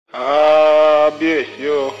kábíyèsí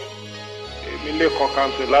o èmi lè kan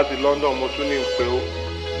cancel láti London mo tún ní ń pè ó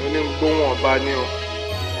mo ní ń gbóhùn ọba ní o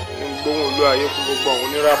ní ń gbóhùn olú ayé fún gbogbo àwọn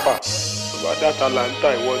oníràpà tó bá dàtà Atlanta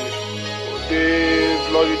ìwọ ni mo dé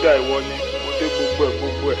Florida ìwọ ni mo dé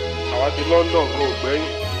gbogbo ẹ̀ àwa ti London kò gbẹ́yìn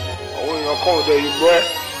àwọn èèyàn kan ò dẹ̀ yìí gbọ́ ẹ̀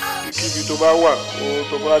kíbi tó bá wà ohun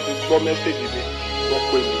tó bá ti gbọ́ mẹ́sẹ̀gì mi wọ́n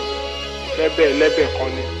pè mí fẹ́ bẹ́ẹ̀ lẹ́bẹ̀ kan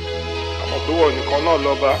ni àmọ́ tó wọ̀ nìkan náà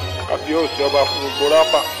lọ́ba àbí òsì ọba fún gbogbo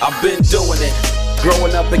rápà. I've been doing it.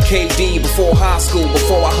 Growing up in KD, before high school,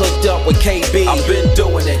 before I hooked up with KB. I've been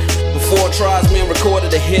doing it. Before Tribesmen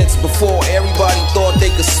recorded the hits, before everybody thought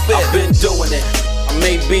they could spit. I've been doing it. I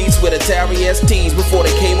made beats with Atari STs before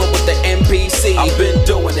they came up with the MPC. I've been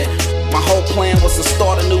doing it. My whole plan was to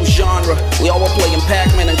start a new genre. We all were playing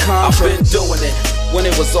Pac-Man and Contra. I've been doing it when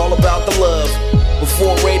it was all about the love.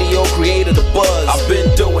 Before radio created a buzz. I've been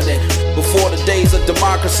doing it. Before the days of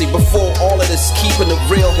democracy. Before all of this keeping it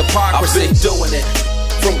real hypocrisy. I've been doing it.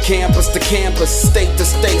 From campus to campus, state to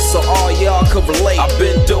state, so all y'all could relate. I've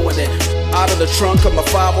been doing it. Out of the trunk of my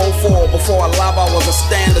 504. Before I live, I was a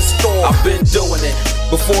standard store. I've been doing it.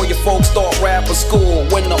 Before your folks start rapping school,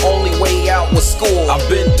 when the only way out was school. I've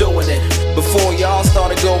been doing it. Before y'all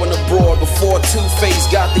started going abroad. Before Two-Face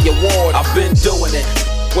got the award. I've been doing it.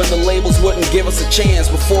 When the labels wouldn't give us a chance.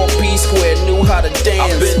 Before P-Square knew how to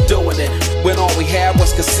dance. I've been doing it. When all we had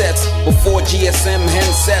was cassettes. Before GSM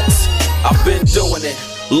handsets. I've been doing it.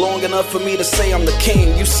 Long enough for me to say I'm the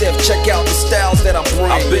king. You said check out the styles that I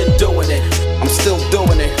bring. I've been doing it. I'm still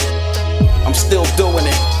doing it. I'm still doing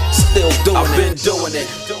it. Still doing it. I've been doing it.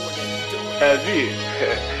 ElDee,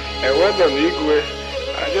 welcome Igwe.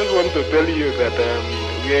 I just want to tell you that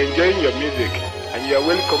we're enjoying your music and you're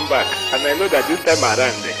welcome back. And I know that this time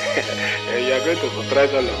around you're going to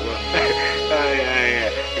surprise all of us.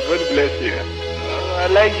 God bless you. I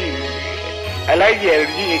like you. I like you,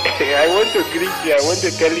 ElDee. I want to greet you. I want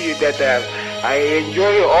to tell you that I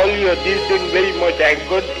enjoy all your this thing very much, and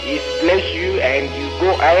God is bless you, and you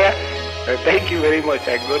go higher. Thank you very much,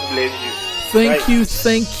 and God bless you.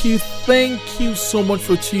 Thank you so much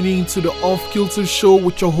for tuning into the Off Kilter Show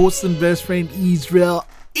with your host and best friend Israel.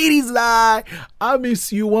 It is I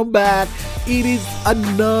miss you. I'm back. It is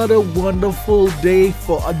another wonderful day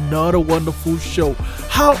for another wonderful show.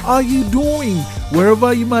 How are you doing?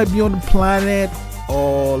 Wherever you might be on the planet,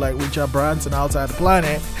 or like Richard Branson outside the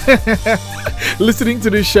planet, listening to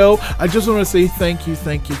this show, I just want to say thank you.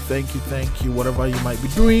 Whatever you might be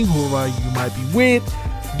doing, whoever you might be with,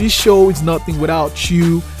 this show is nothing without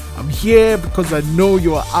you. I'm here because I know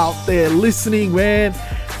you're out there listening, man.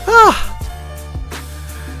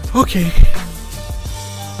 Okay,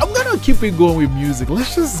 I'm gonna keep it going with music.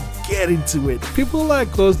 Let's just get into it. People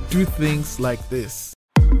like us do things like this.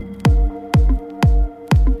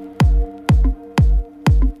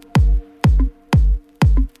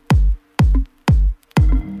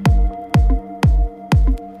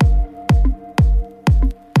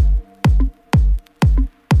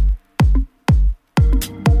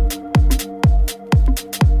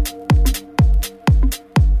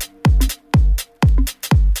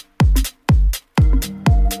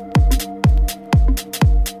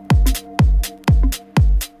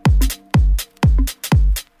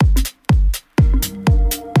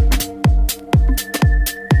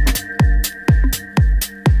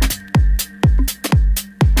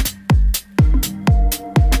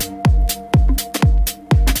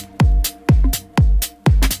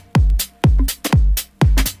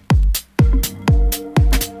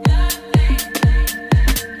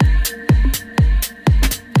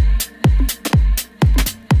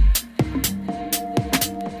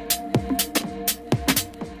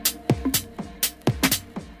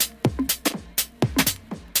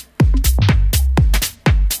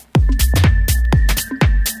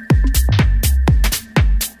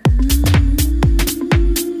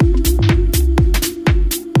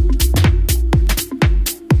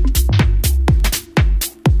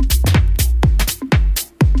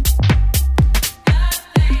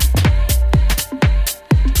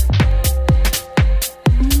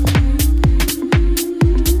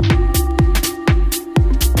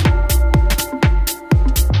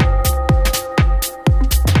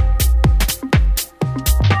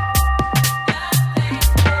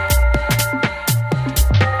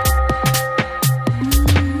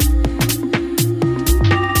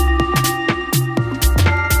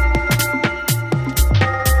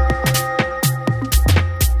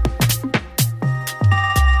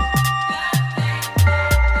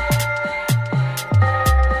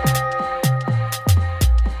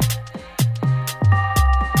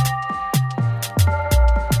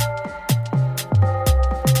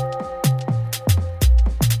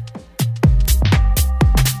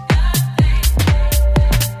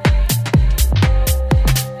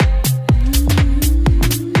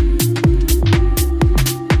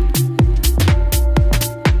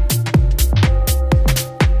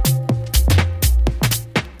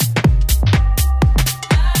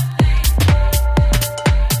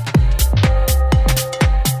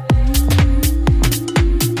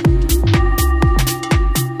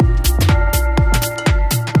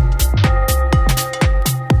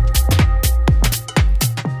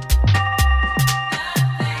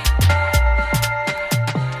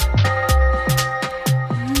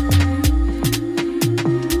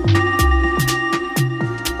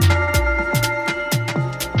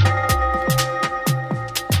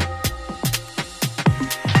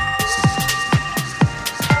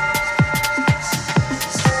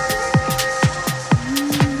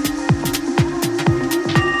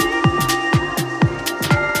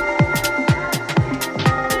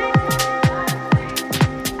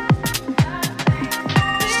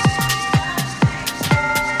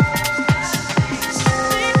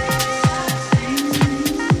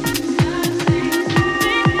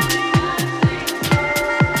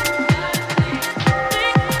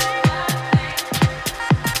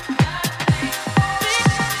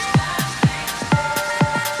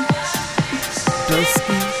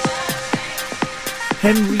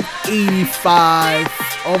 Henry 85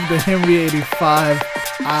 of the Henry 85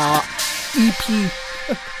 EP.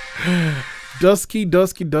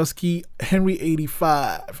 Dusky, Henry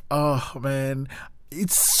 85. Oh man,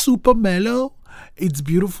 it's super mellow. It's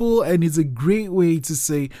beautiful, and it's a great way to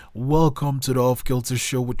say welcome to the Off Kilter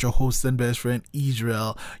Show with your host and best friend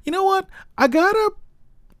Israel. You know what? I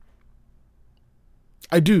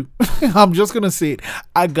do. I'm just gonna say it.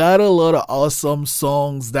 I got a lot of awesome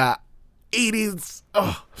songs that it is.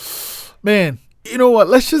 Oh, man, you know what?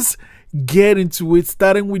 Let's just get into it.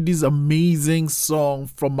 Starting with this amazing song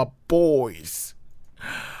from my boys.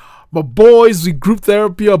 My boys with Group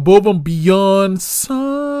Therapy, Above and Beyond.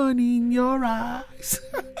 Sun in your eyes.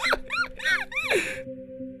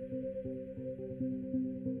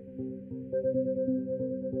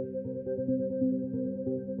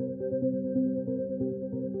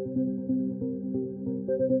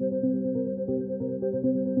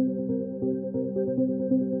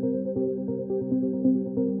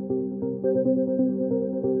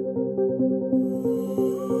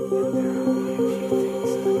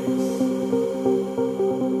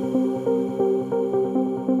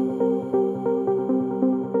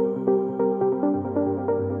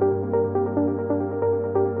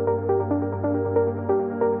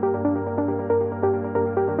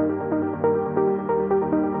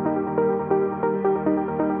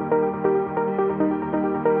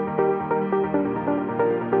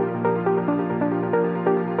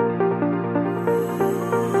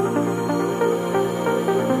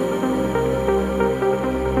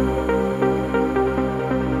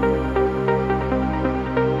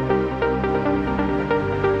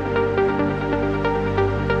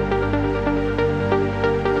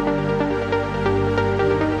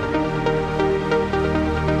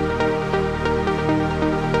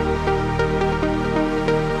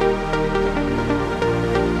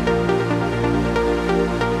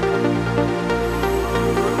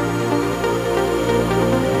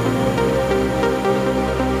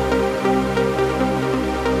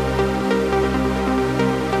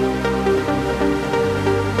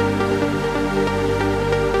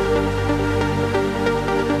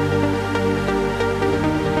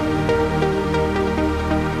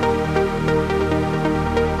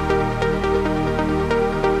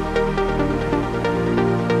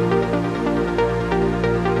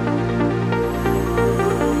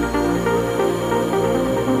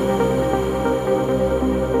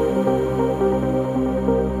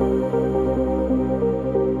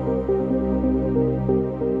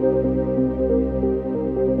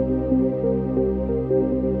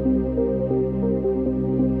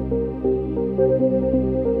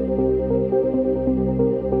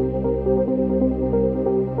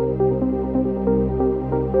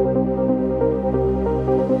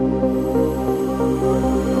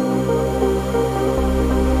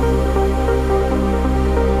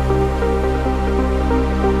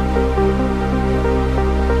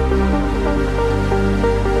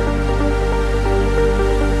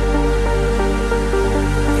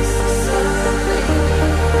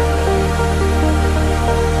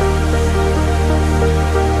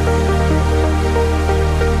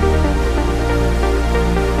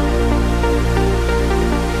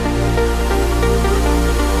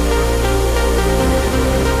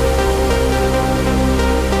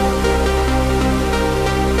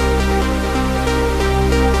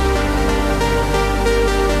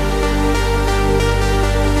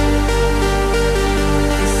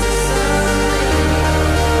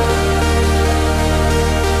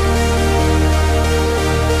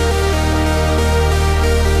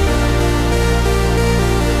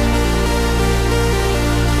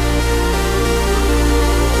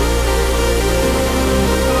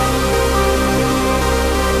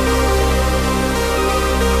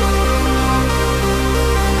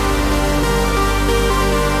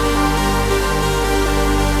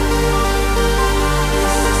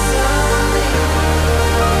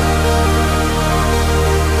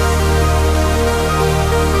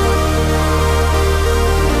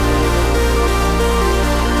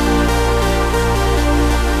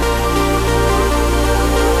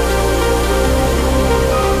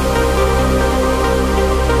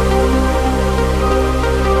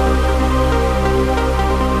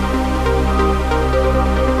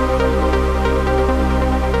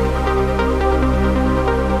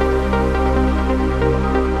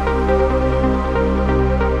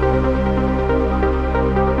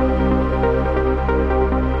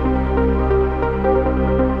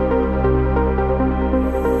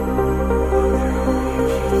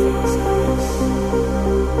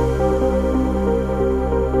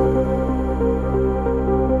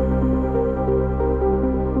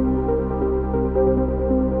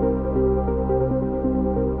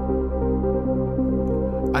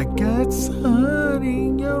 I got sun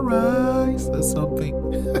in your eyes or something.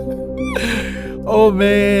 Oh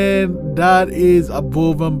man, that is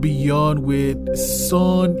Above and Beyond with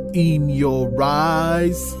Sun in Your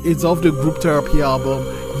Eyes. It's off the Group Therapy album.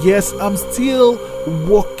 Yes, I'm still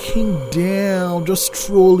walking down, just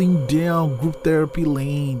strolling down Group Therapy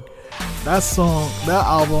lane. That song, that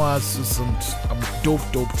album has some dope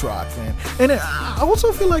track, man. And I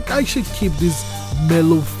also feel like I should keep this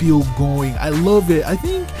mellow feel going. I love it. I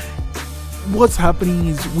think what's happening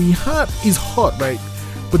is it's hot, right?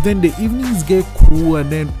 But then the evenings get cool,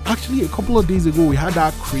 and then actually a couple of days ago we had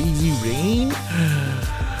that crazy rain.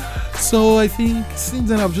 So I think since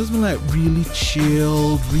then I've just been like really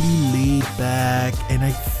chilled, really laid back, and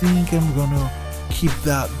I think I'm gonna keep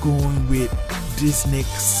that going with this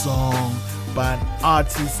next song by an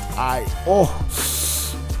artist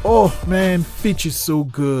oh man, Fytch is so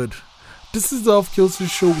good. This is the Off Kilter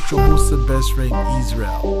Show with your host and best friend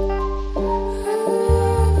Israel.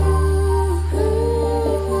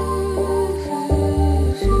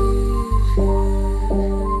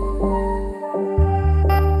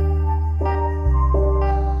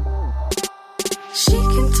 She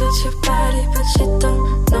can touch your body, but she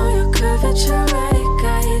don't know your curvature, right?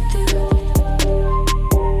 Got you through.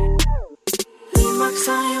 Leave marks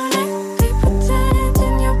on your neck, they pretend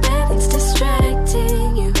in your bed, it's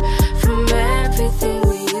distracting you from everything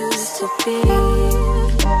we used to be.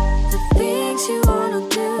 The things you wanna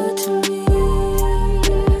do to me.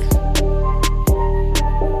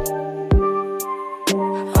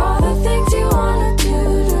 All the things you wanna do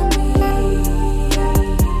to me.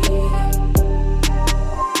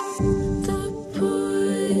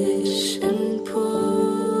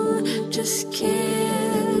 Just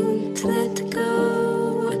can't let go,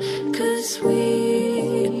 'cause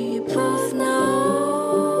we both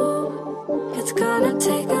know it's gonna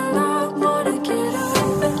take a lot more to get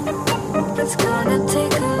over. It's gonna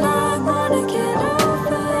take a lot more to get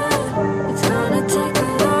over. It's gonna take a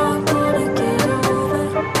lot more to get over.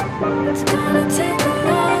 It's gonna take a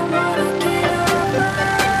lot more to get over.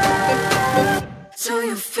 So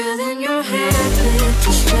you're filling your head with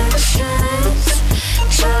distractions,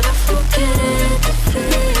 try to forget the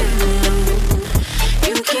feeling.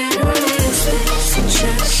 You can't erase this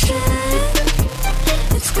attraction.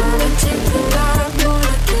 It's gonna take a lot more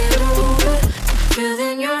to get over.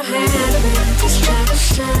 Filling your head with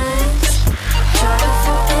distractions, try to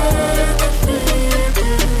forget the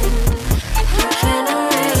feeling. You can't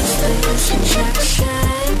erase this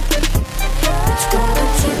attraction. It's gonna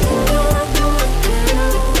take a lot more to get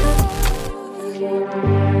over.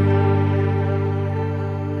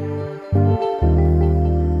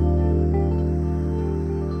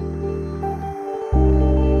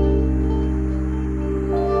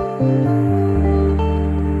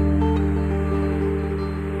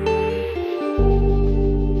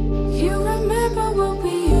 You remember what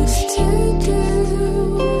we used to do?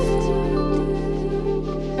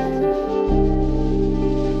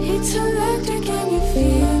 It's electric and you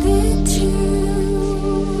feel it too.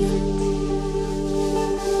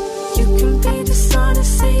 You can be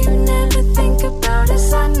dishonest, say you never think about us,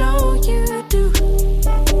 I know you do.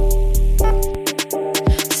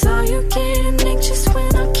 Saw you getting anxious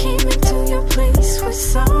when I came into your place with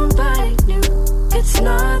somebody new. It's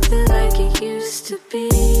nothing like it used to be,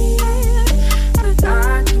 but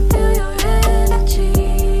I can feel your energy.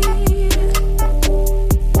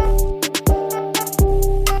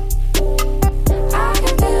 I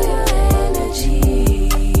can feel your energy.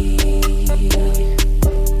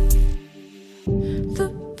 The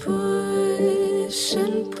push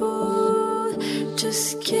and pull, just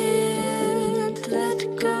can't let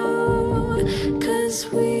go, 'cause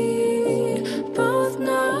we both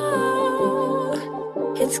know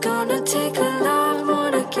it's gonna take a lot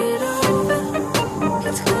more to get over.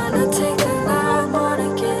 It's gonna take a lot more to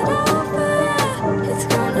get over. It's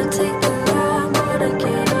gonna take a lot more to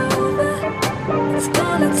get over. It's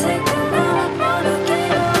gonna take a lot more to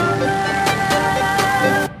get over.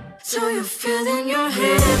 So you're filling your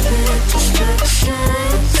head with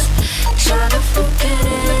distractions, try to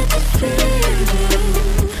forget the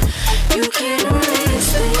feeling. You can't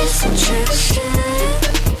erase this attraction.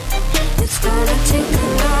 It's gonna take a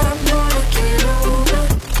lot more to get over.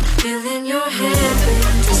 Feeling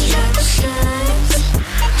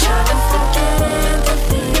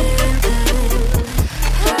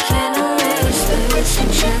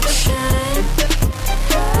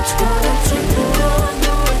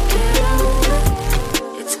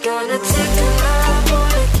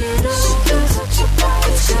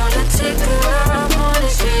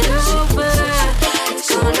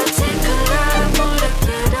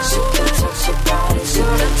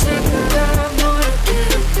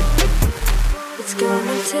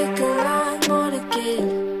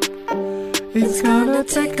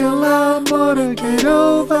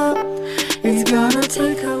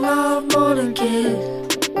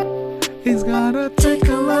It's gonna take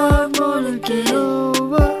a lot more to get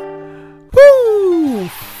over. Woo!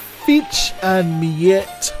 Fytch and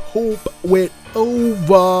Miette Hope went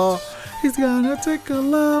over. It's gonna take a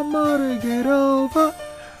lot more to get over.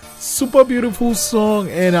 Super beautiful song,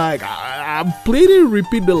 and I played it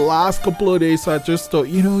repeat the last couple of days, so I just thought,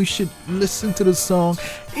 you should listen to the song.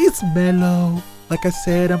 It's mellow. Like I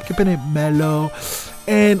said, I'm keeping it mellow.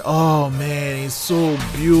 And oh man, it's so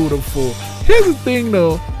beautiful. Here's the thing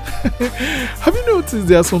though. Have you noticed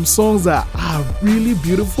there are some songs that are really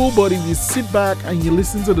beautiful, but if you sit back and you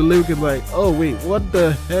listen to the lyric, it's like, oh wait, what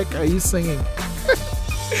the heck are you singing?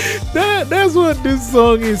 That's what this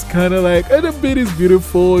song is kind of like. And the beat is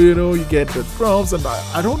beautiful, you get the drums, and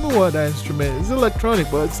I don't know what that instrument is. It's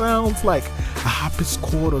electronic, but it sounds like a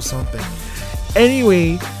harpsichord or something.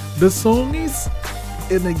 Anyway, the song is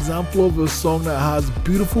an example of a song that has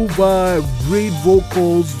beautiful vibe, great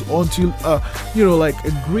vocals, until like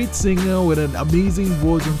a great singer with an amazing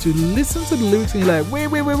voice, until you listen to the lyrics and you're like,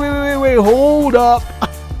 wait, hold up.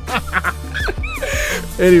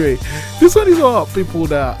 Anyway, this one is all people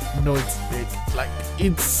that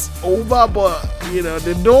it's over, but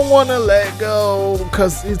they don't want to let go,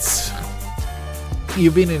 because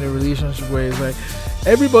you've been in a relationship where it's like,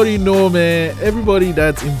 everybody know, man, everybody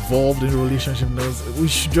that's involved in a relationship knows we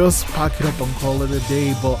should just pack it up and call it a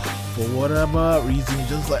day, but for whatever reason you're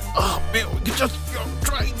just like, oh man, we can just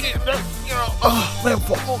try again, oh man,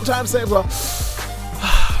 for all time's sake, but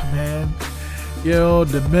man,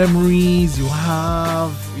 the memories you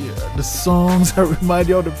have, the songs that remind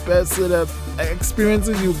you of the person, that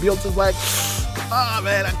experiences you built, is like, oh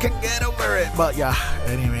man, I can't get over it. But yeah,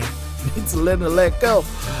 anyway, need to learn to let go.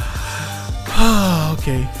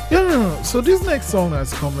 Okay. No. So this next song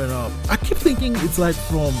that's coming up, I keep thinking it's like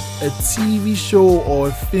from a TV show or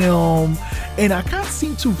a film, and I can't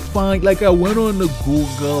seem to find, like I went on the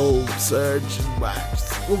Google search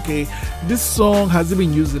and okay, this song hasn't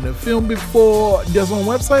been used in a film before. There's some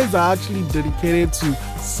websites that are actually dedicated to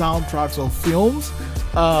soundtracks of films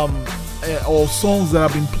or songs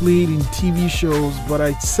that have been played in TV shows, but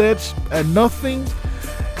I searched and nothing.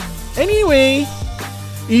 Anyway,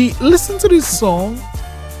 listen to this song,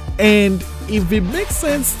 and if it makes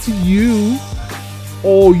sense to you,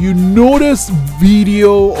 or you know this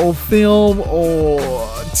video or film or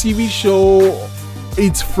TV show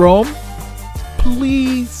it's from,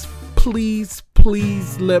 please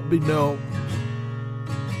let me know.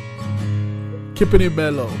 Keeping it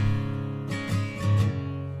mellow.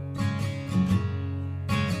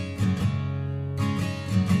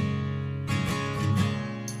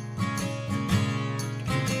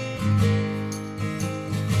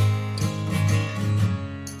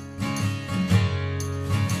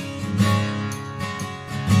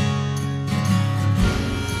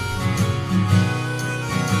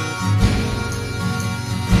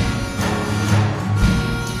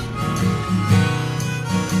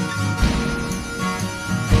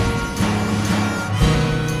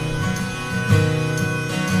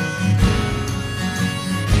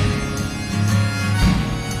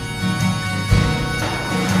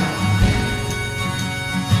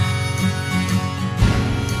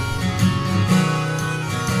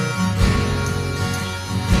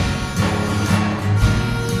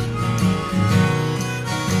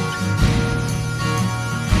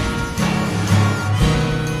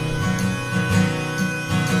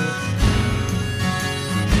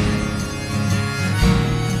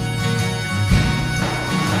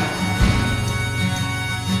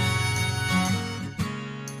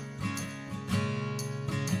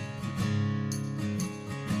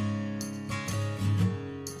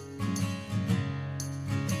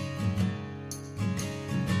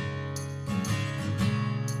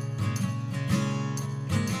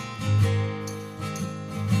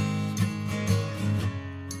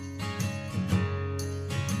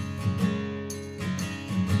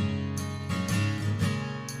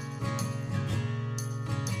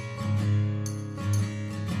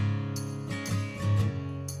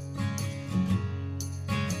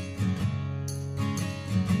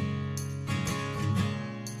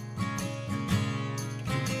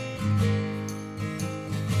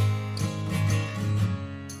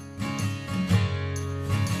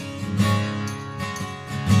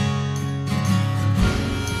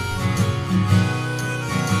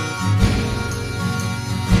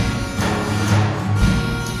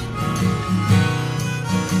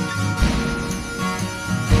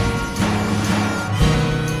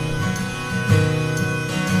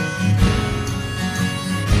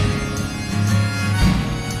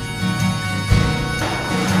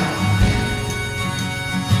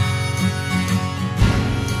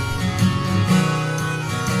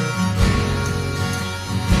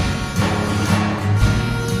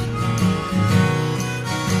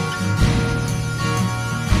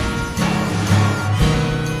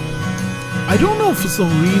 for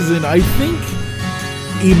some reason. I think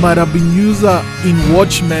it might have been used in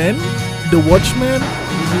Watchmen. The Watchmen?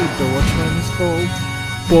 Is it The Watchmen is called?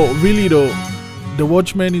 But really though, The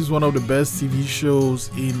Watchmen is one of the best TV shows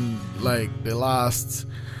in like the last,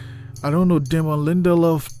 I don't know, Damon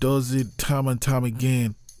Lindelof does it time and time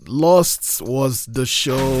again. Lost was the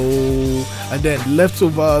show, and then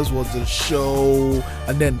Leftovers was the show,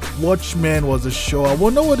 and then Watchmen was the show. I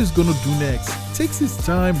wonder what he's gonna do next. It takes his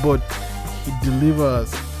time, but he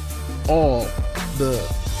delivers all the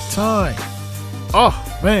time. Oh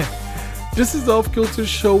man, this is the Off Kilter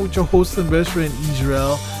Show with your host and best friend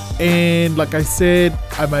Israel. And like I said,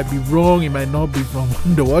 I might be wrong. It might not be from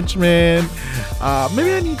The Watchmen.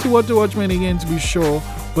 Maybe I need to watch The Watchmen again to be sure.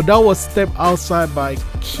 But that was Step Outside by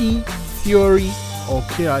Key Theory or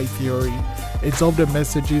KI Theory. It's off the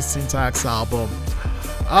Messages Syntax album.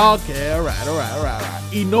 Okay,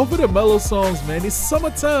 alright. Enough of the mellow songs, man. It's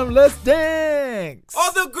summertime. Let's dance.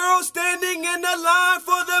 All the girls standing in the line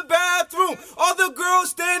for the bathroom. All the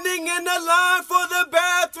girls standing in the line for the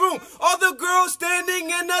bathroom. All the girls standing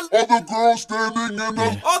in the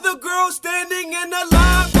All the girls standing in the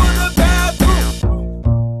line for the bathroom.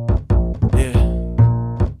 Yeah.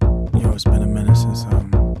 Yo, it's been a minute since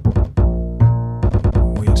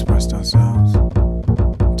we expressed ourselves.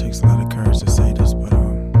 It takes a lot of courage to say this, but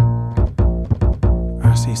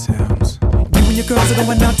I see sounds. You and your girls are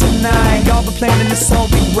going out tonight. Y'all been planning this all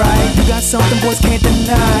be right. You got something boys can't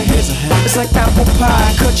deny. Here's a hint. It's like apple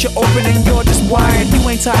pie. Cut you open and you're just wired. You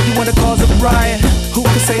ain't tired, you wanna cause a riot. Who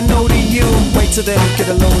can say no to you? Wait till they get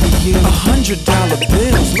a load of you. $100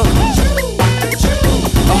 bills, look.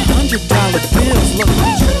 $100 bills, look.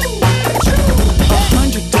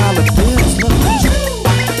 $100 bills, look.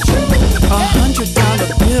 $100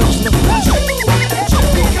 bills, look.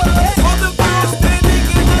 All the girls standing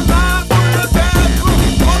in the line for the bathroom.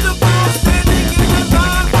 All the girls standing in the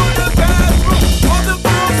line for the bathroom. All the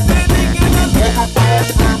girls standing in the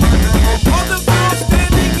All the girls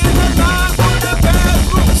standing in the line for the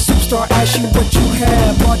bathroom. Superstar ask you what you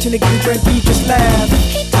have. Bartender get a drink, you just laugh.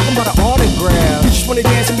 He talking about an autograph. You just wanna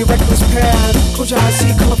dance in your reckless path. Close your eyes,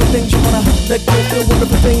 see colorful things you wanna let go, feel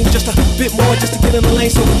wonderful things. Just a bit more, just to get in the lane,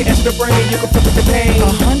 so we can enter the brain. You can feel the pain.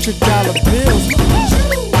 $100 bills.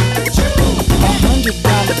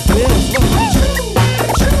 $100 bills.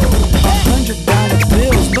 $100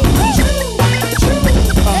 bills. $100 bills.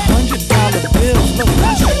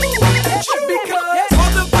 Because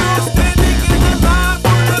all the girls standing in the line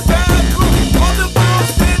for the bathroom. All the girls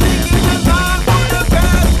standing in the line for the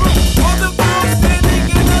bathroom. All the girls standing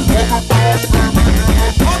in the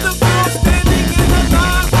All the girls standing in the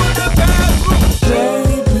line for the bathroom.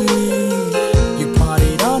 Baby, you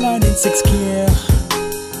partied all night in 6 gear.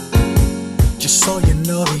 Just so you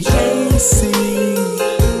know the AC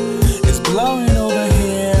is blowing over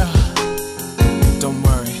here. Don't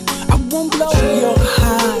worry, I won't blow your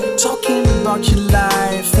high. Talking about your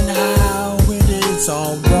life and how it is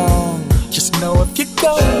all wrong. Just know if you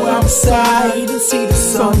go outside and see the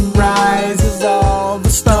sunrise as all the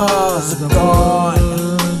stars are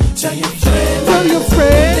gone. Tell your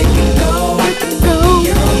friend they can go.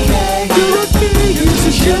 You're okay. You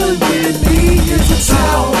should chill with me. Here's a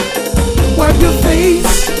towel. Wipe your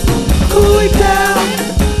face, cool it down.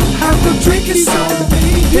 Have no drinking on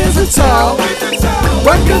me. Here's a towel.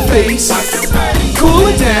 Wipe your face, cool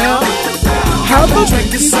it down. Have no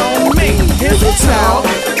drinking on me. Here's a towel.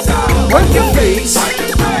 Wipe your face,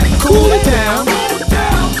 cool it down.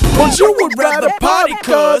 But you would rather party,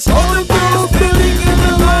 cause all the girls standing in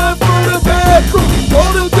the line for the bathroom.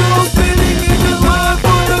 All the girls standing in the line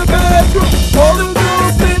for the bathroom. All the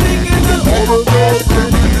girls standing in the All the girls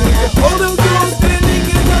standing in the All the girls standing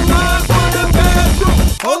in the line for the bathroom.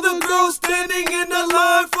 All the girls standing in the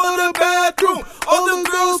line for the bathroom. All the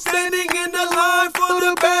girls standing in the line for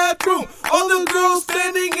the bathroom. All the girls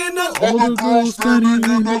standing in the All the girls standing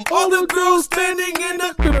in the All the girls standing in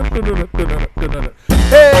the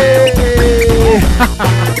Hey!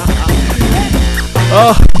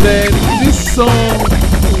 Oh man, this song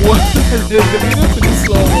was the video to this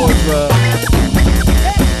song was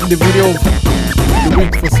the video of the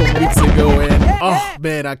week for some weeks ago, and oh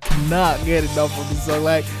man, I cannot get enough of this song.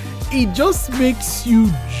 Like, it just makes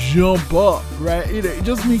you jump up, right? It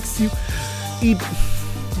just makes you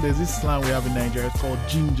there's this slang we have in Nigeria, it's called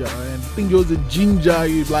ginger, and I think it was a ginger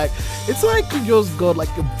you like, it's like you just got like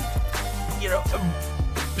a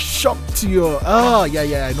shock to your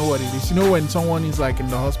yeah, I know what it is. You know when someone is like in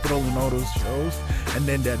the hospital in all those shows and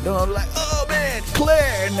then they're done like, oh man,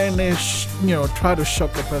 Claire, and then they try to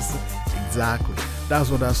shock the person. Exactly, that's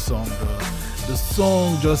what that song does. The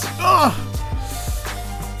song just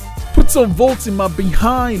puts some votes in my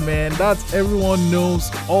behind, man. That's everyone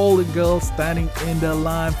knows all the girls standing in the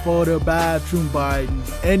line for the bathroom by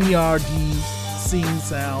N.E.R.D. Sing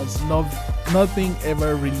Sounds. Nothing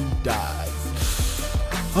ever really dies.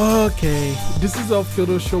 Okay, this is our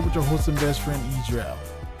Photo Show with your host and best friend Israel.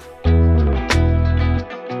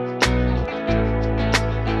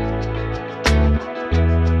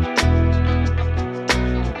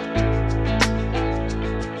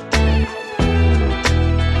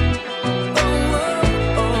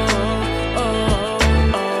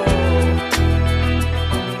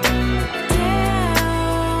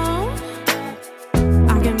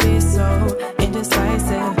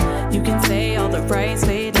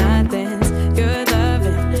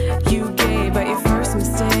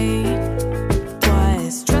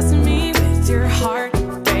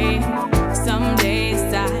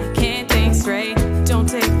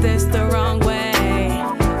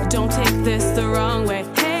 Don't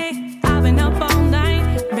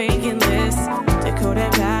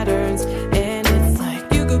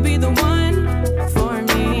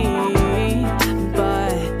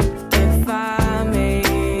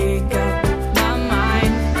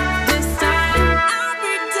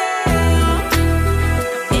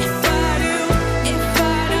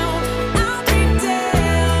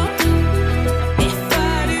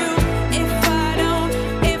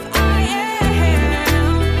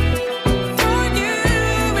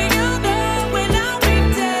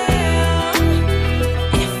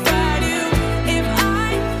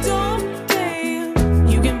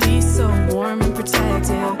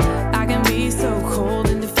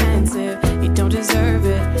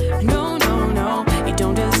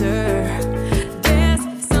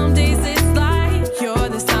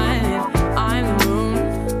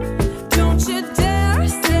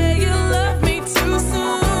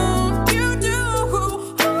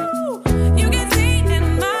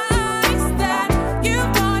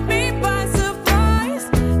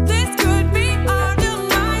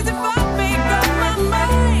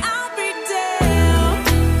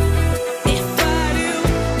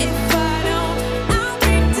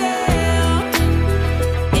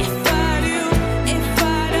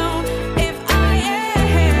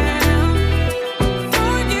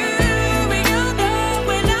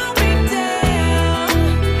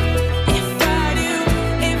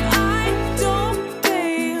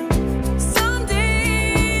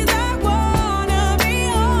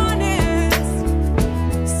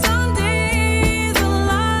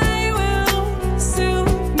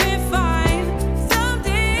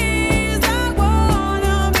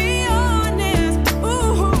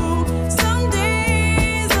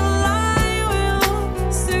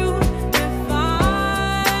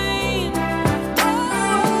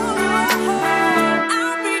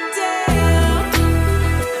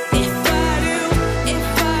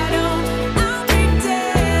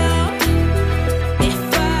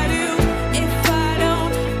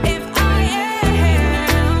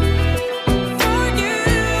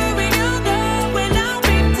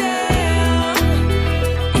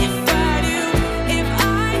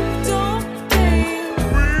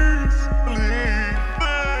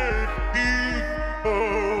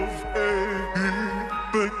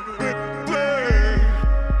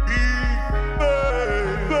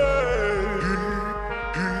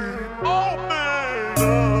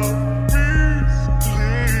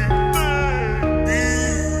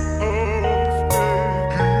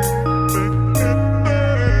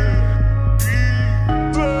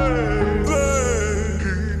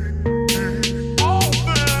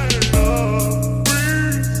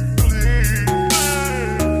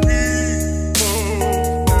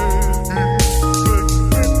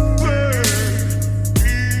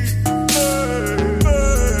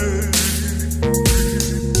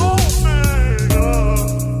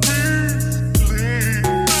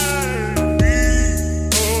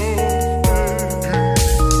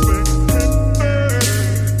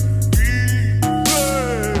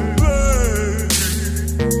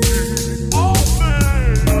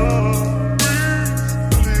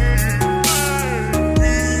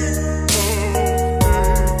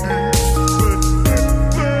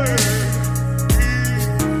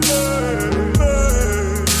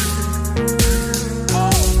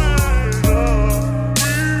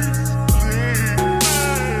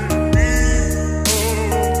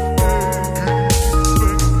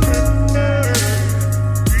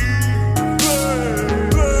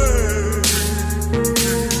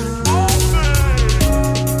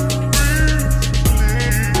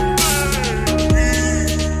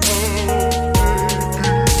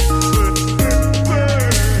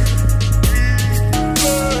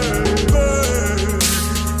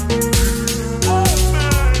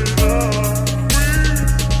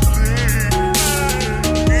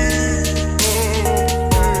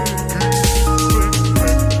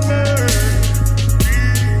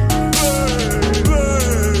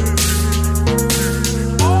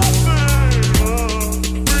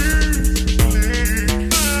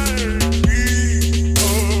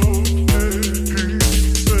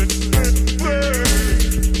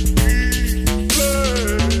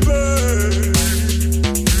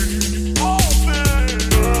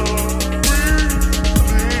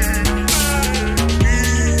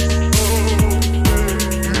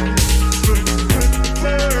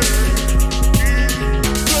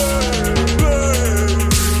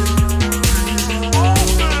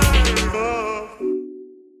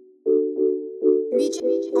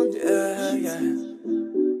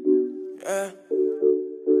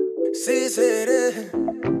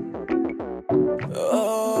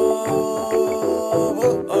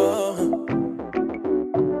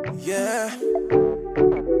Yeah.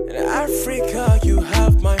 In Africa, you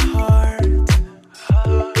have my heart.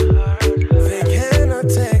 They cannot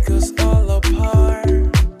take us all apart.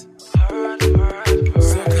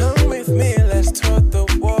 So come with me, let's start the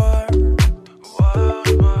war.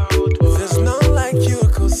 There's no like you,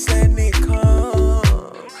 cause any come.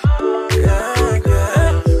 Yeah,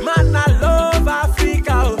 yeah. Man, I love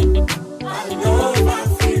Africa. I love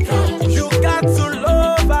Africa. You got to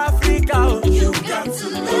love Africa. You got to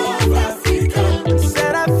love Africa.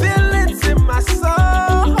 Said I feel it in my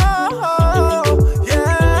soul.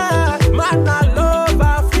 Yeah, man, I love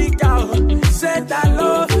Africa. Said I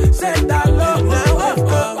love. Now I've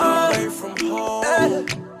got away from home.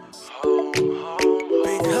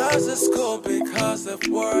 Because of school, because of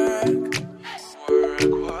work.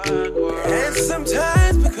 And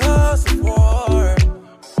sometimes because of war.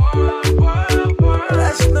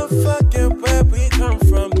 That's no fucking where we come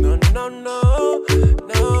from. No.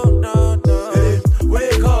 Hey,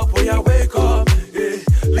 wake up, oh yeah, wake up. Hey,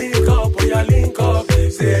 link up, oh yeah, link up.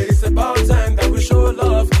 Say it's about time that we show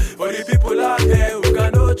love for the people out there who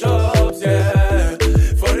got no jobs, yeah.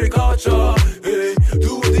 For the culture, hey,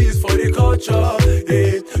 do this for the culture.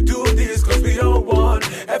 Hey, do this cause we don't want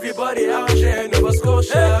everybody out here in Nova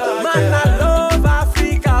Scotia. Hey, man, I love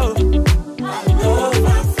Africa. I love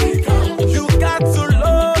Africa. You got to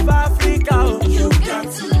love Africa. You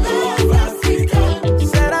got to love Africa.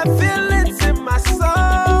 Said I feel it in my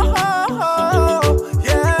soul.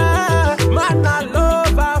 Yeah, man, I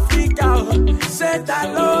love Africa. Said I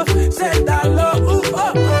love. Ooh, oh.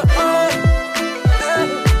 Yeah.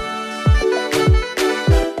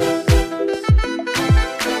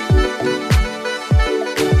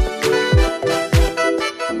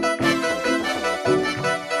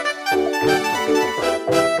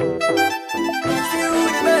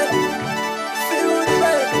 Feel the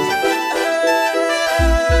baby.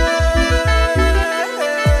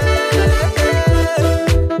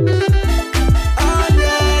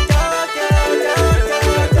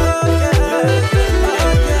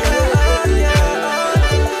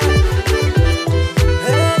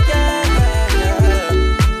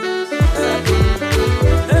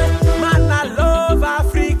 Man, I love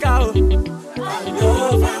Africa. I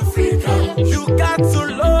love Africa. You got to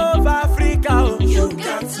love Africa. You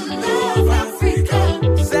got to love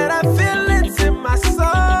Africa. Said I feel it in my soul.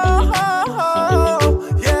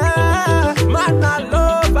 Yeah, man, I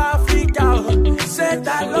love Africa. Said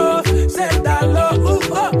I love.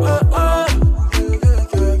 Ooh, oh.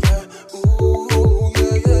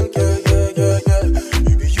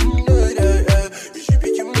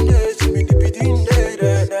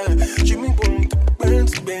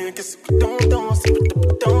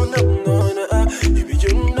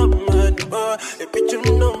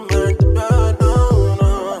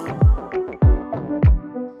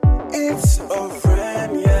 It's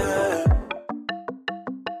Arenye.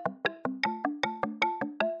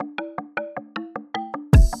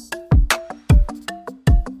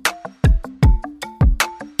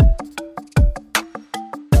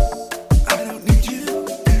 I don't need you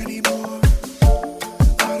anymore.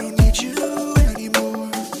 I don't need you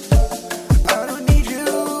anymore. I don't need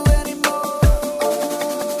you anymore.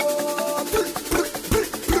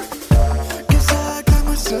 'Cause I got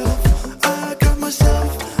myself, yeah, I got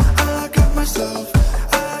myself,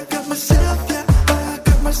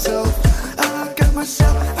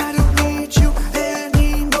 I don't need you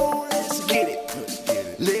anymore. Let's get it.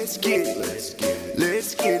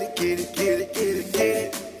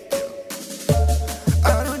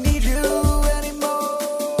 I don't need you anymore.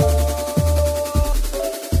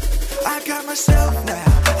 I got myself now.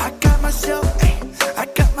 I got myself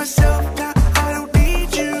now. I don't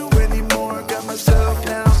need you anymore. Got myself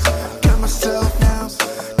now.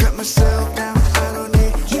 I don't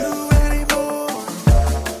need you anymore.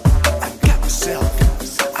 I got myself.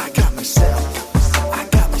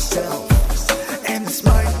 And this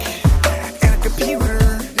mic and a computer,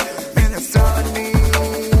 and that's all I need.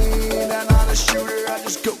 I'm not a shooter. I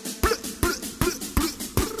just go.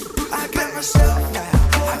 I got myself now.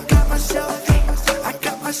 I got myself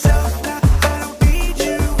now. I don't need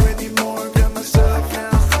you anymore. Got myself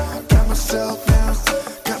now.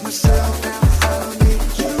 I don't need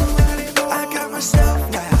you anymore. I got myself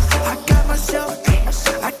now. I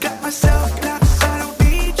got myself now. I don't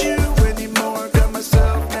need you anymore. Got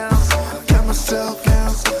myself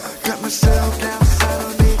now. I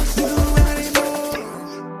don't need you anymore.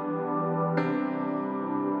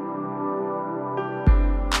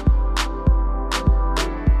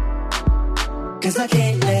 'Cause I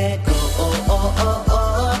can't let go.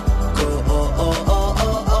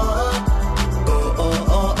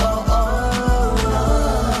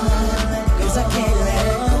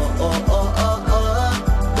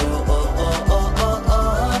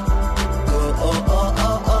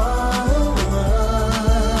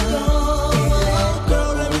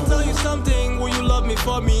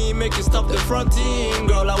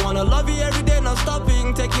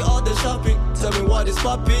 is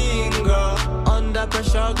popping, girl. Under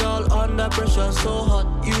pressure, girl, under pressure, so hot.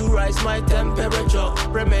 You rise my temperature.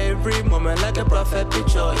 Frame every moment like a perfect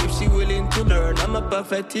picture. If she willing to learn, I'm a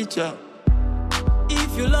perfect teacher.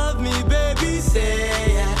 If you love me, baby, say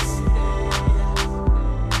yes.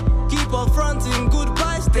 Keep on fronting,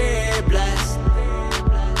 goodbye, stay blessed.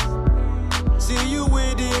 See you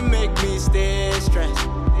with him, make me stay stressed.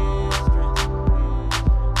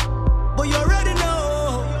 But you already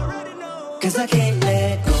know, 'cause I can't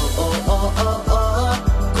let go. Oh, oh, oh, oh.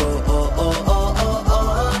 Go, oh, oh, oh, oh, oh.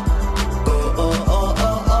 Go, oh, oh,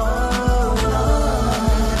 oh, oh.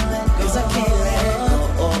 'Cause I can't let go.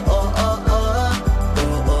 Oh, oh, oh, oh. Go,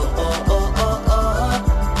 oh, oh, oh, oh, oh.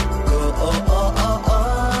 Go, oh, oh, oh, oh.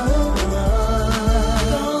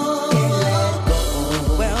 Can't let go.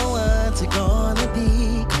 Well, what's it gonna be?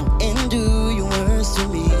 Come and do your worst to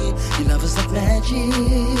me. Your love is like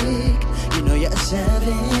magic. You know you're a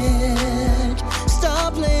savage.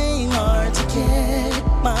 Stop playing hard to get.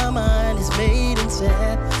 My mind is made and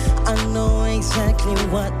set. I know exactly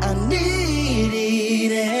what I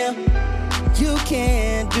need. Yeah. You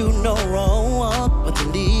can't do no wrong but to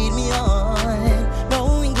lead me on,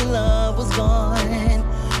 knowing the love was gone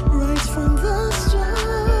right from the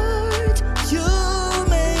start. You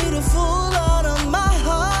made a fool out of my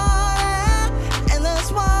heart, and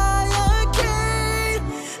that's why I can't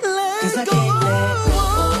let 'cause I go. Can't let go.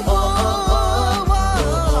 Oh, oh, oh, oh.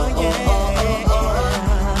 Go, oh, oh, oh, oh.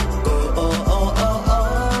 Go, oh, oh, oh,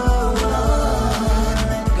 oh.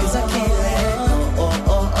 'Cause I can't let go. Oh,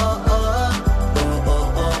 oh, oh, oh. Go, oh,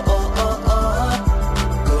 oh, oh, oh, oh.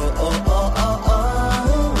 Go, oh, oh, oh, oh.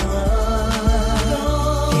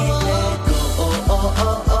 Can't let go. Oh, oh,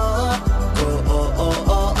 oh, oh. Go, oh, oh,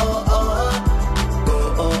 oh, oh, oh. Go,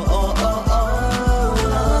 oh, oh, oh, oh.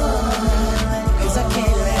 'Cause I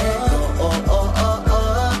can't let go. Oh, oh, oh, oh.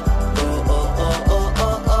 Go, oh, oh, oh,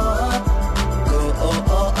 oh, oh. Go, oh,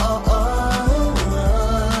 oh, oh, oh.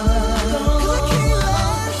 'Cause I can't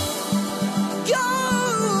let go.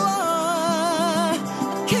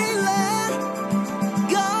 Can't let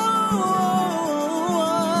go.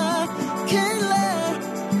 Can't let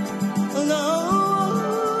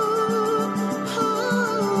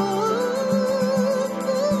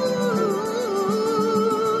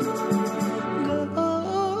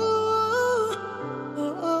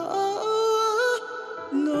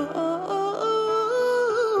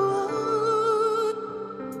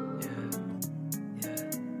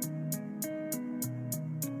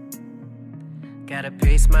Gotta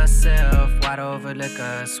pace myself, wide over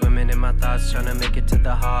liquor, swimming in my thoughts, trying to make it to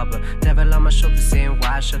the harbor. Devil on my shoulder saying,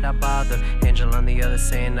 why should I bother? Angel on the other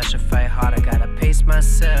saying, I should fight harder. Gotta pace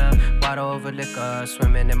myself, wide over liquor,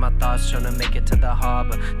 swimming in my thoughts, trying to make it to the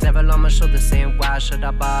harbor. Devil on my shoulder saying, why should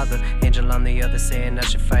I bother? Angel on the other saying, I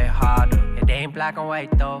should fight harder. It ain't black and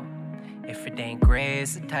white though, if it ain't gray,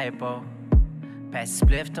 it's a typo. Pass the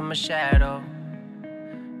spliff to my shadow.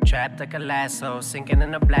 Trapped like a lasso, sinking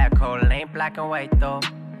in a black hole. It ain't black and white though,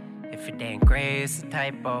 if it ain't gray, it's a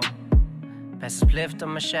typo. Pass a spliff to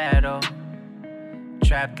my shadow.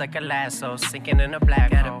 Trapped like a lasso, sinking in a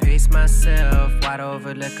black hole. Gotta pace myself, wide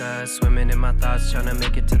over liquor, swimming in my thoughts, trying to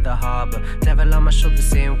make it to the harbor. Devil on my shoulder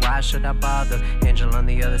saying, why should I bother? Angel on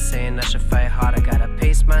the other saying, I should fight harder. Gotta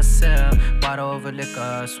pace myself, wide over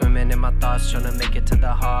liquor, swimming in my thoughts, trying to make it to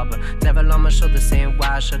the harbor. Devil on my shoulder saying,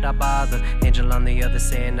 why should I bother? Angel on the other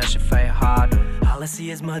saying, I should fight harder. All I see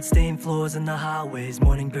is mud-stained floors in the highways,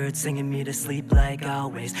 morning birds singing me to sleep like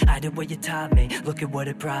always. I did what you taught me, look at what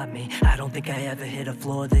it brought me. I don't think I ever hit a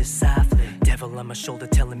floor this softly. Devil on my shoulder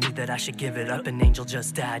telling me that I should give it up. An angel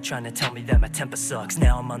just died trying to tell me that my temper sucks.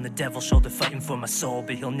 Now I'm on the devil's shoulder fighting for my soul,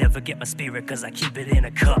 but he'll never get my spirit cause I keep it in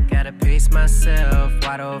a cup. Gotta pace myself,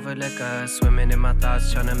 wide over liquor, swimming in my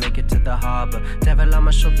thoughts, trying to make it to the harbor. Devil on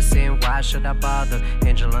my shoulder saying, why should I bother?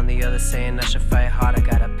 Angel on the other saying, I should fight harder.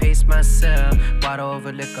 Gotta pace myself, wide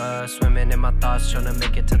over liquor, swimming in my thoughts, trying to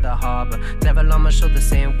make it to the harbor. Devil on my shoulder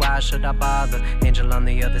saying, why should I bother? Angel on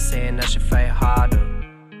the other saying, I should fight harder.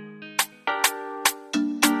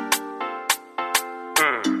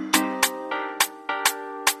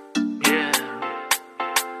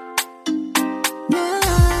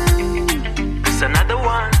 It's another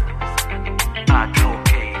one.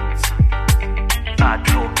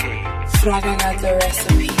 Advocate. Fraga got the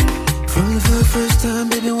recipe. From the very first time,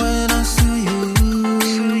 baby, when I saw you,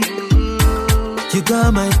 you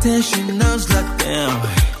got my attention. I was like, damn,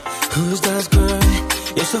 who's that girl?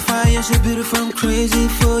 You're so fine, you're so beautiful, I'm crazy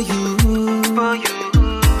for you.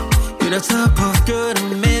 You're the type of girl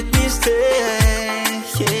to make me stay.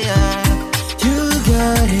 Yeah, you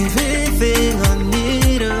got everything I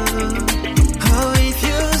need. Oh, if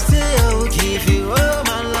you stay, I'll give you all.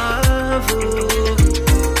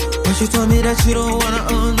 She told me that you don't wanna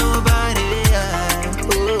own nobody.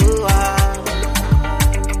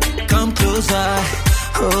 Come closer,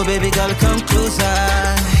 oh baby girl, come closer.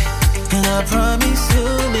 And I promise you,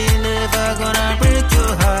 me never gonna break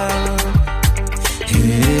your heart.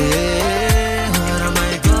 Yeah, what am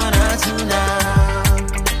I gonna do now?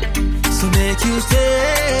 So make you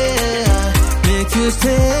stay, make you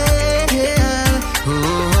stay.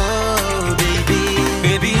 Oh, baby,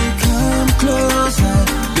 baby, come closer.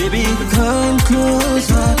 Baby, come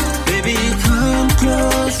closer. Baby, come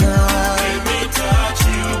closer. Let me touch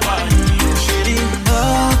you, body. Chérie,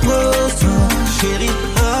 approche-toi. Chérie,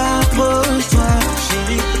 approche-toi.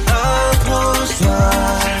 Chérie, approche-toi.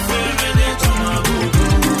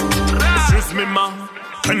 Excuse me, ma.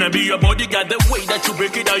 Can I be your bodyguard? The way that you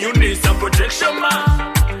break it down, you need some protection, ma.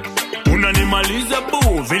 Unanimaliza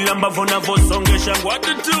boo, vilamba vona vosongesha what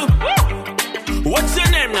to do. What's your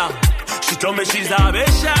name now? She told me she's a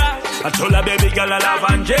besha. I told her baby girl I love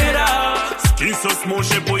Angela. Skin so smooth,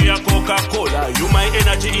 shape of your Coca-Cola. You my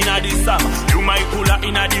energy in the summer, you my cooler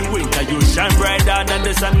in the winter. You shine brighter than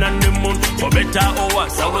the sun and the moon. For better or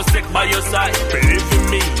worse, I will stick by your side. Believe in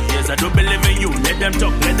me, yes I do believe in you. Let them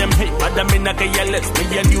talk, let them hate, but I'm in a careless. Me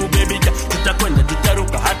and you baby girl, tutakwenda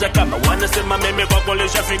tutaruka hata kama wanasema meme kwa kole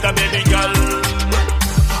shafika baby girl.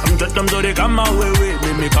 Mtoto mzuri kama wewe,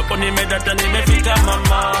 mimi kwako nimedata nimefika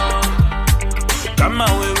mama. Kama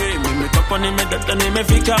wewe, mimi kwako nimedata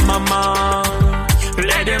nimefika mama.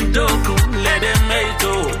 Let them talk, let them hate,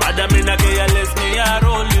 but I'm in a careless, me I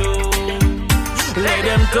roll you. Let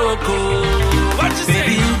them talk. What you say?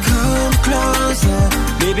 Baby, come closer.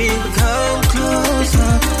 Baby, come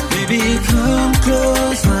closer. Baby, come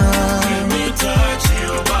closer. Let me touch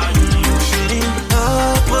your body. Chérie,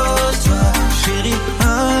 approche-toi. Chérie,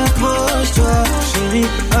 approche-toi. Chérie,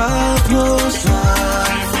 approche-toi.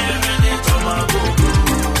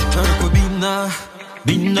 Bina,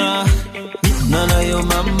 bina, bina na yo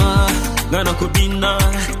mama. Gana ko bina,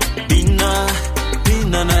 bina,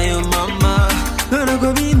 bina na yo mama. Gana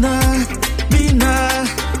ko bina, bina,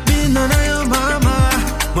 bina na yo mama.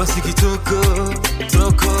 Mwasiki toko,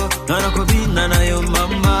 toko. Gana ko bina na yo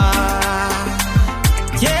mama.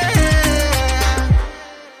 Yeah,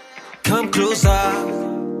 come closer.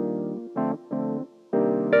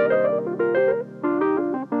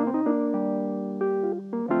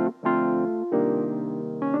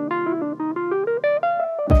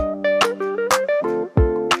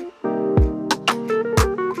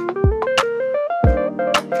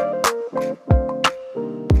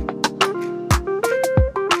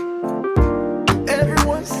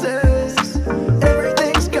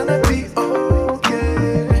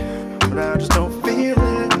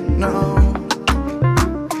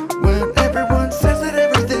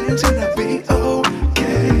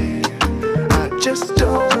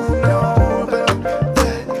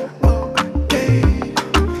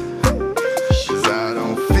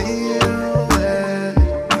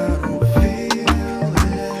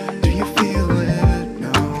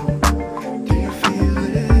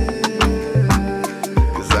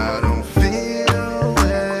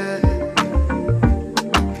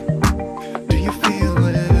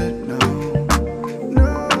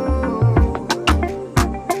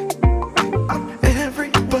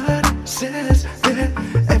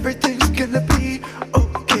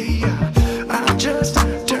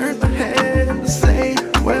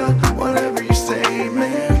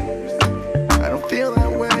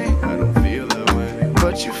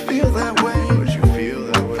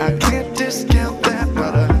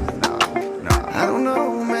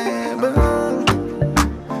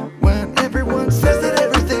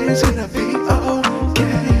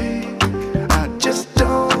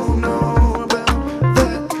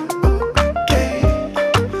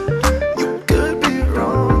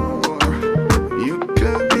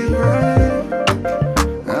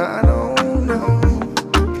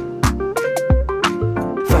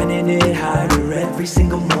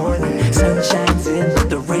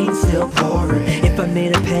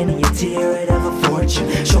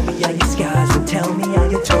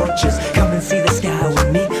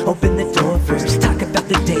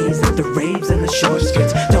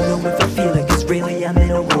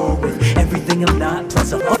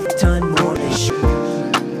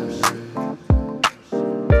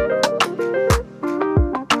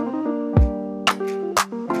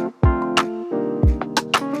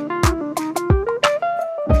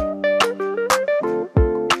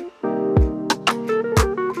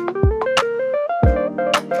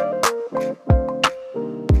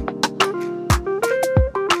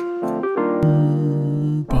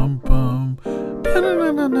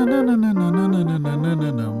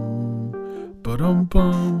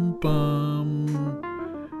 Ba-dum-bum-bum.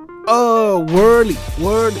 Oh, Wurli.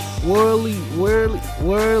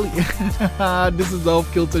 This is the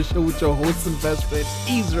Off Kilter Show with your host and best friend,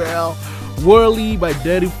 Israel. Wurli by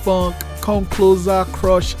Daddy Phunk. Come Closer,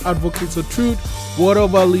 Crush, Advocates of Truth.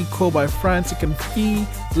 Whatever Lico by Frantik and Phee.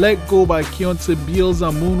 Let Go by Keonte Beals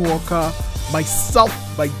and MoonWalka. Myself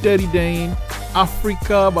by Dirty Dane.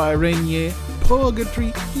 Africa by Arenye.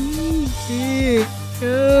 Purgatory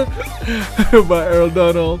by Earl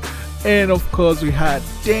Donald. And of course we had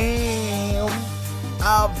Damn,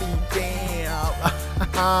 I'll be damn.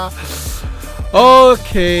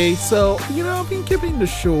 Okay, so I've been keeping the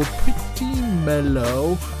show pretty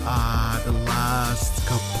mellow. The last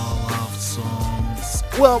couple of songs,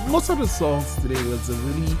 well, most of the songs today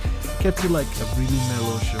kept it like a really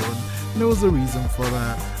mellow show, and there was a reason for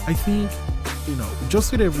that. I think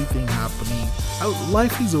just with everything happening,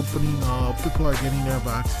 life is opening up, people are getting their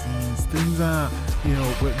vaccines, things are,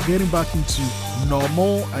 we're getting back into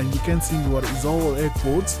normal, and you can see what is all air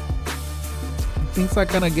quotes. Things are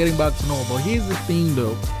kind of getting back to normal. Here's the thing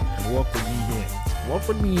though, and walk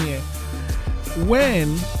with me here. When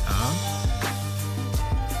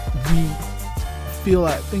we feel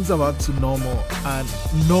like things are back to normal, and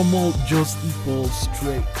normal just equals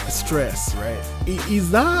stress, right?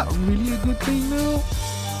 Is that really a good thing now?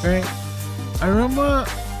 Right? I remember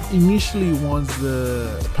initially once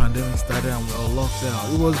the pandemic started and we were locked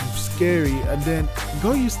down, it was scary, and then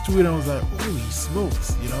got used to it and I was like, holy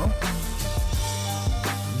smokes,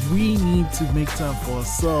 we need to make time for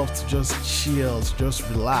ourselves to just chill, to just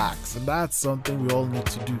relax, and that's something we all need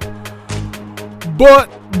to do. But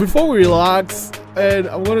before we relax, and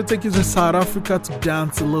I'm going to take you to South Africa to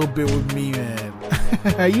dance a little bit with me, man.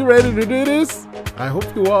 Are you ready to do this? I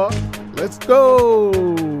hope you are. Let's go.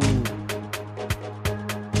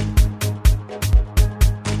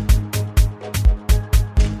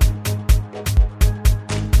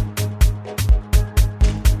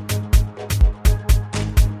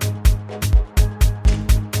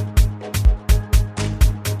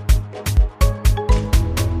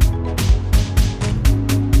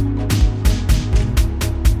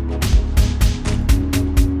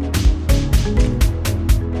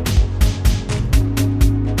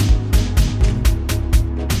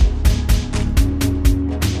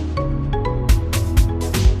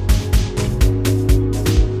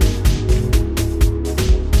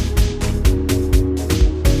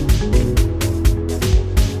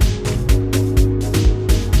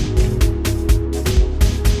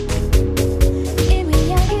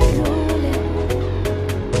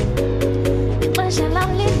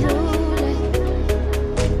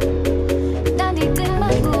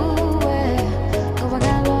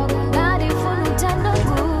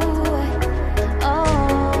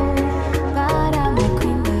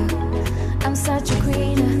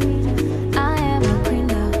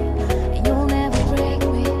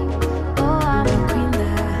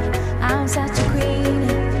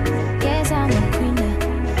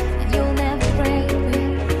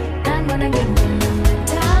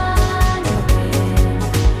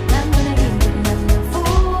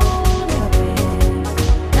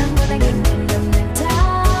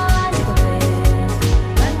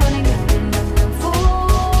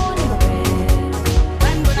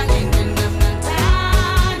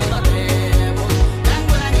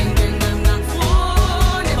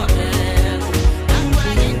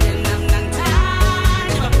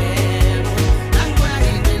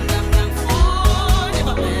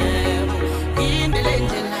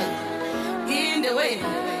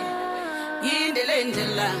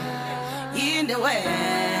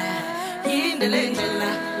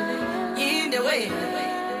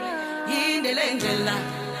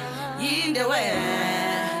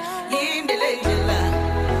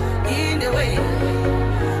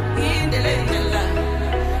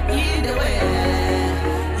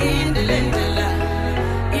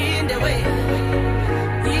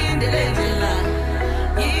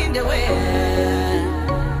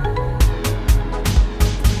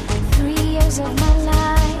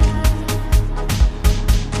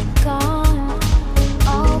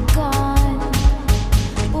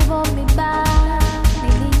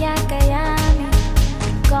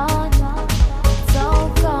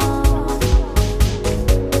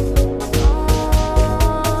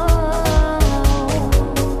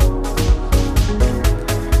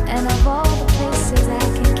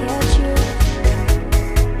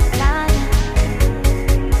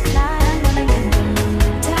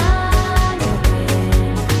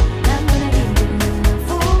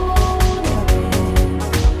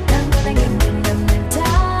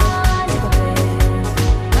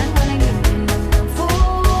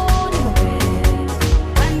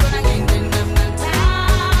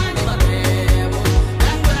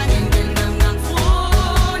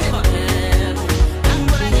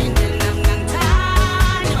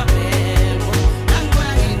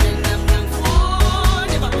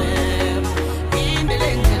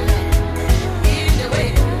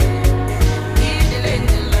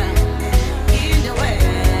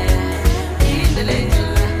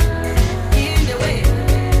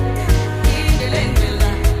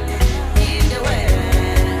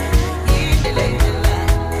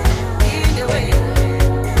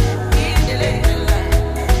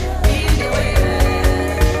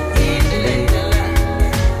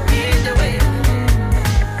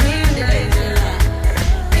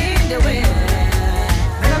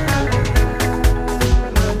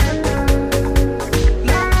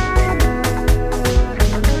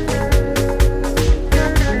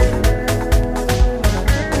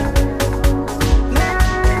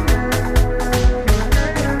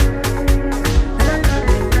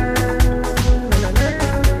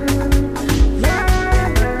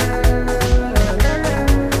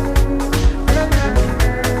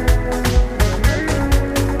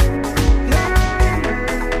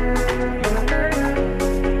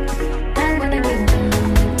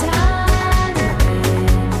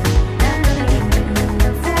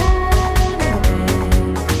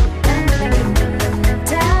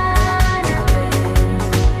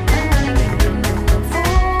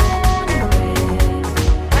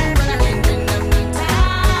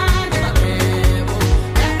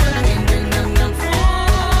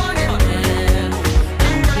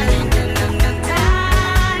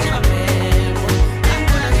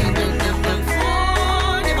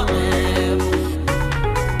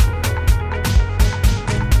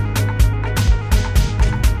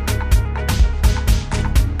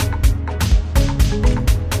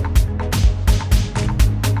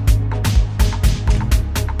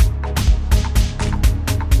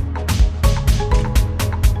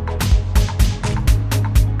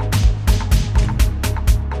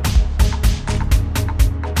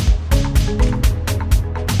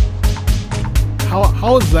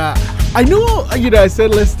 how was that? I know, I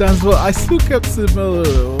said let's dance, but I still kept similar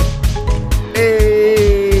though.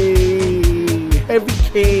 Hey, Heavy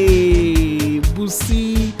K,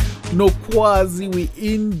 Buci, Nokwazi with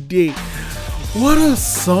Inde. What a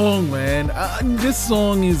song, man. This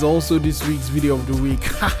song is also this week's video of the week.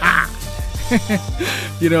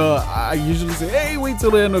 I usually say, hey, wait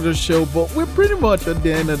till the end of the show, but we're pretty much at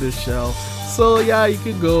the end of the show. So yeah, you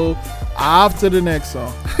can go after the next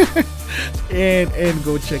song and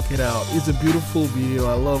go check it out. It's a beautiful video.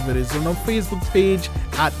 I love it. It's on our Facebook page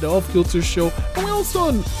at The Off Kilter Show, and we're also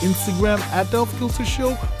on Instagram at The Off Kilter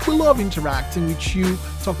Show. We love interacting with you,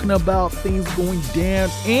 talking about things going down.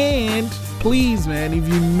 And please, man, if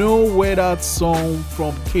you know where that song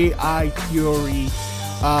from K.I. Theory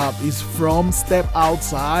is from, Step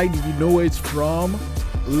Outside, if you know where it's from,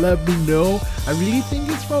 let me know. I really think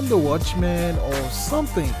it's from The Watchmen or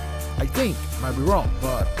something. I think, might be wrong,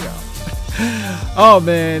 but yeah. Oh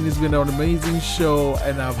man, it's been an amazing show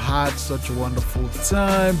and I've had such a wonderful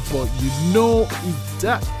time. But it's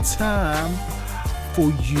that time for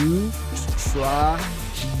you to try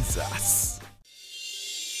Jesus.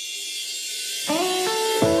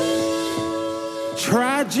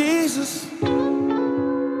 Try Jesus,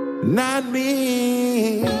 not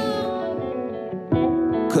me,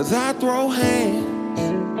 'cause I throw hands.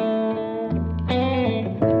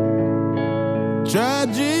 Try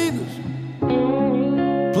Jesus,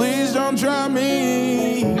 please don't try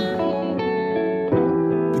me,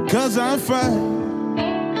 because I'm fine.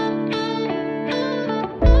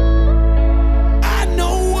 I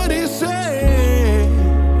know what he said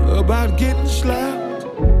about getting slapped,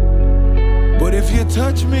 but if you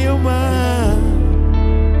touch me or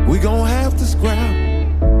mine, we gon' have to scrap.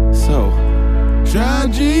 So, try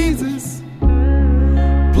Jesus,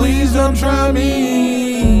 please don't try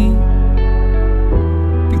me,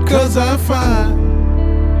 because I find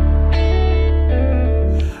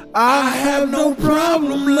I have no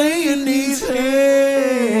problem laying these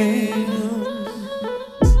hands.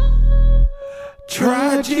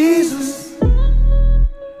 Try Jesus,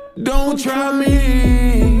 don't try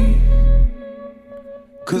me,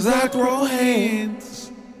 'cause I throw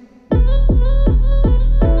hands.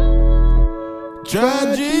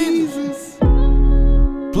 Try Jesus,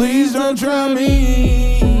 please don't try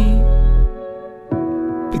me,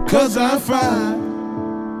 because I find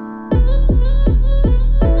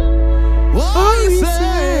what you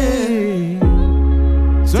say,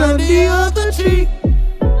 turn the other cheek.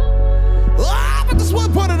 But this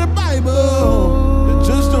one part of the Bible that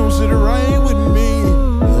just don't sit right with me.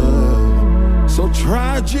 So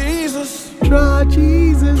try Jesus,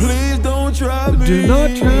 please don't try me, do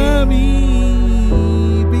not try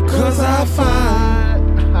me, because I find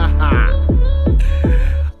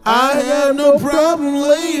I have no problem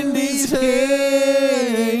laying these hands.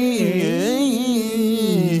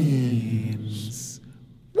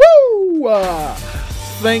 Woo!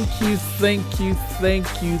 Thank you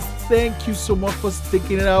so much for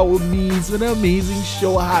sticking it out with me. It's been an amazing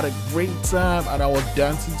show. I had a great time and I was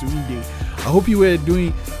dancing to Inde. I hope you were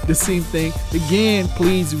doing the same thing. Again,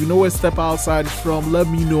 please, if you know where Step Outside is from, let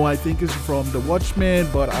me know. I think it's from The Watchmen,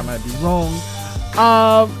 but I might be wrong.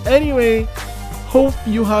 Anyway, hope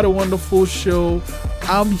you had a wonderful show.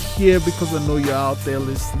 I'm here because I know you're out there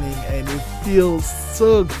listening and it feels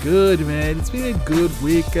so good, man. It's been a good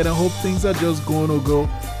week and I hope things are just going to go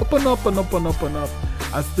up and up and up and up and up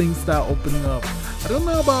as things start opening up. I don't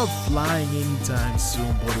know about flying anytime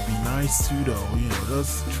soon, but it'd be nice too though,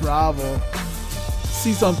 just travel,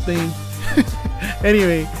 see something.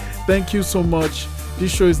 Anyway, thank you so much.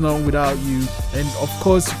 This show is not without you, and of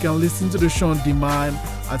course you can listen to the show on demand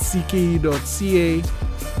at cke.ca,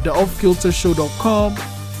 theoffkiltershow.com,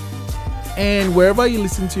 and wherever you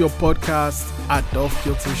listen to your podcast at The Off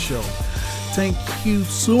Kilter Show. Thank you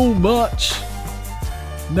so much.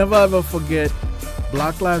 Never ever forget,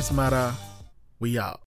 Black Lives Matter. We out.